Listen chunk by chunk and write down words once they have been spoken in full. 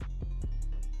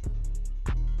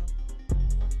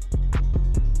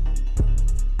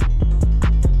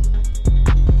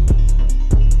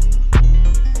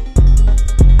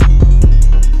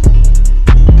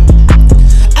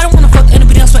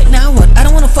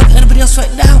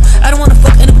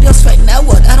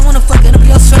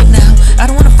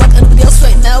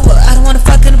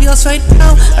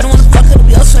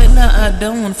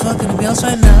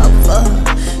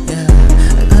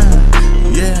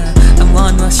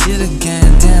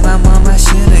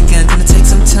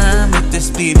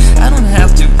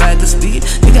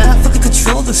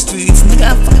the streets.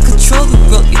 Nigga, I fucking control the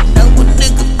road. You know a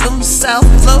nigga from South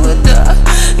Florida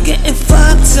getting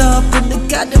fucked up in the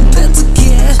goddamn Benz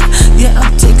again. Yeah,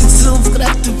 I'm taking some fucking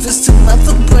activists to my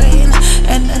fucking brain.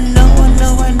 And I know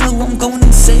I'm going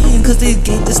insane, cause they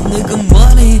gave this nigga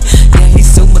money. Yeah,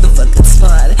 he's so motherfucking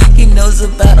smart. He knows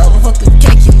about all the fucking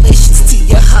calculations to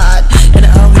your heart. And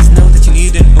I always know that you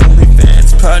need an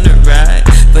OnlyFans partner, right?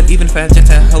 But even if I just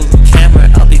hold the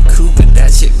camera, I'll be cool with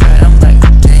that shit, right? I'm like,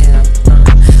 damn,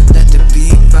 let the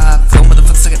beat vibe flow,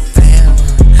 motherfuckers like a fam.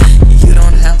 You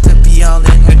don't have to be all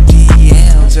in her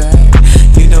DMs, right?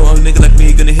 You know a nigga like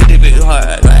me gonna hit it real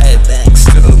hard, right?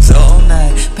 Backstrokes all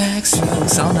night,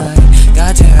 backstrokes all night.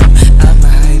 Goddamn, I'm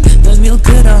right. Does me look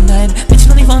good all night. Bitch,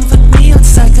 you don't even put me on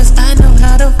side, cause I know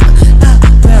how to.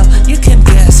 Well, you can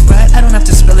guess, right? I don't have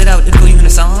to spell it out and go even a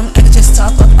song. I can just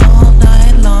talk all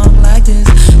night long like this,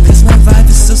 cause my vibe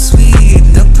is so sweet.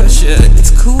 No pressure,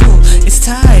 it's cool, it's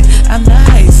tight. I'm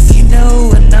nice, you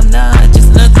know, and I'm not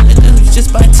just nothing to do,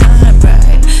 just by time,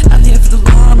 right? I'm here for the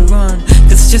long run,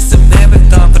 cause it's just a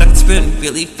marathon, but I can sprint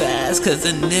really fast, cause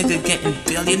a nigga getting $1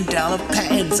 billion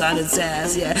patents on his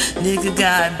ass. Yeah, nigga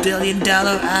got $1 billion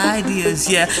ideas.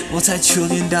 Yeah,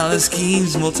 multi-trillion-dollar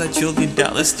schemes,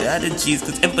 multi-trillion-dollar strategies,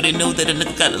 cause everybody know that a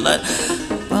nigga got a lot.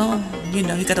 Well, you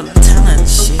know, he got a lot of talent,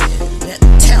 shit. Yeah,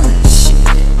 talent, shit.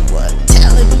 What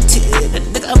talented?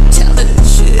 Nigga, I'm talented,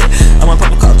 shit. I'm on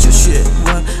pop culture shit.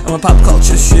 What? I'm on pop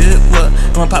culture shit. What?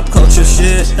 I'm on pop culture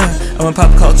shit. I'm on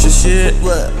pop culture shit.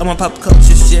 What? I'm on pop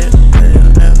culture shit.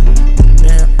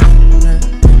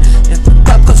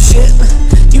 Pop culture shit.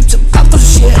 You just pop culture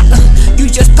shit. You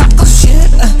just pop culture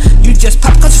shit. You just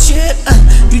pop culture shit.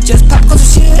 You just pop culture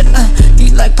shit.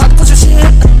 You like pop culture shit.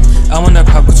 I'm on that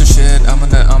pop culture shit. I'm on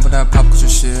that pop culture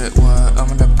shit. What? I'm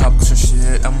on that pop culture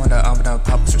shit. I'm on that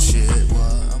pop